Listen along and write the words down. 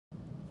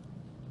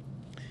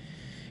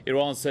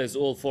Iran says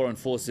all foreign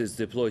forces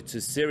deployed to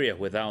Syria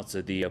without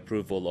the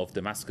approval of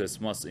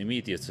Damascus must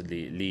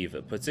immediately leave,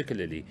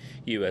 particularly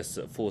U.S.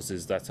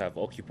 forces that have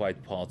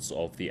occupied parts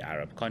of the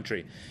Arab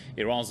country.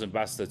 Iran's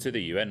ambassador to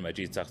the UN,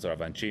 Majid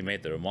Takhtravanchi,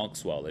 made the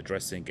remarks while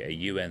addressing a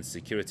UN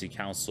Security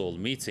Council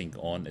meeting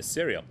on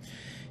Syria.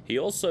 He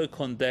also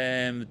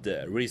condemned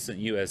recent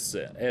U.S.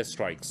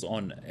 airstrikes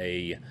on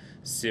a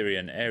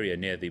Syrian area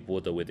near the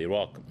border with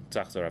Iraq.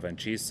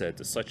 Takhtravanchi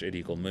said such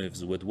illegal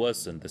moves would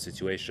worsen the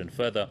situation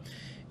further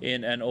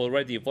in an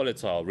already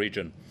volatile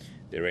region.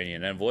 The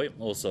Iranian envoy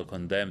also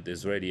condemned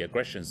Israeli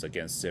aggressions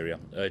against Syria,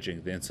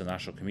 urging the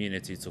international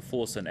community to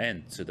force an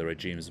end to the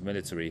regime's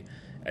military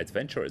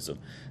adventurism.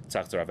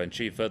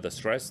 Takhtravanchi further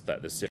stressed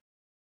that the Syrian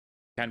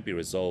can be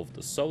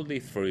resolved solely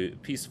through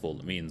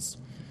peaceful means.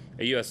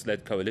 A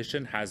US-led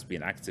coalition has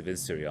been active in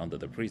Syria under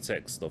the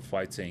pretext of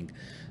fighting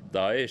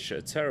Daesh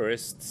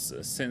terrorists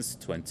since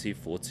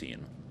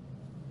 2014.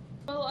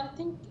 Well, I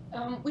think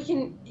we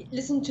can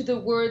listen to the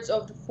words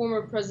of the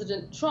former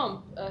President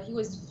Trump. He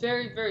was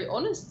very, very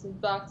honest. In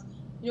fact,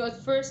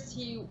 at first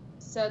he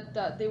said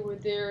that they were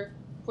there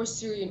for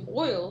Syrian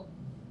oil,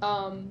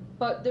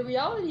 but the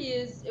reality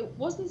is it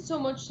wasn't so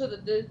much so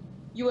that the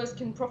U.S.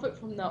 can profit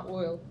from that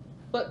oil,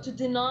 but to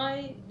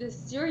deny the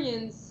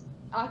Syrians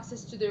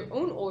access to their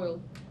own oil,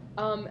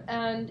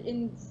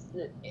 and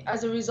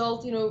as a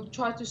result,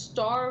 try to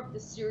starve the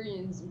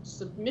Syrians into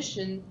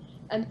submission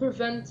and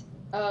prevent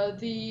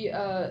the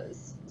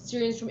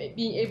Syrians from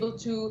being able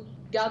to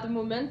gather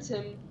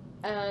momentum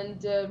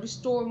and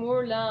restore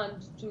more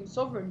land to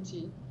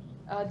sovereignty.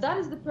 That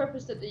is the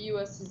purpose that the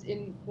U.S. is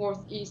in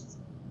northeast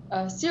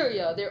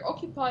Syria. They're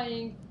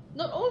occupying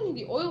not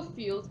only the oil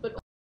fields, but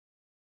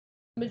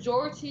the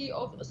majority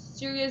of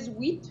Syria's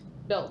wheat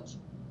belt,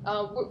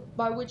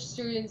 by which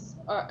Syrians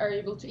are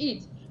able to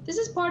eat. This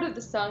is part of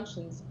the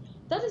sanctions.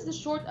 That is the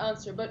short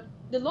answer, but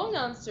the long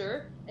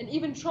answer, and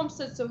even Trump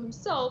said so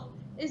himself,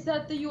 is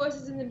that the U.S.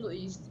 is in the Middle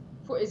East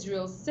for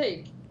Israel's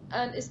sake,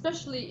 and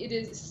especially it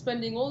is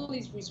spending all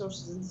these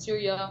resources in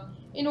Syria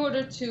in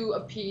order to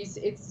appease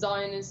its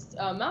Zionist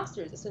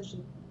masters,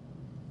 essentially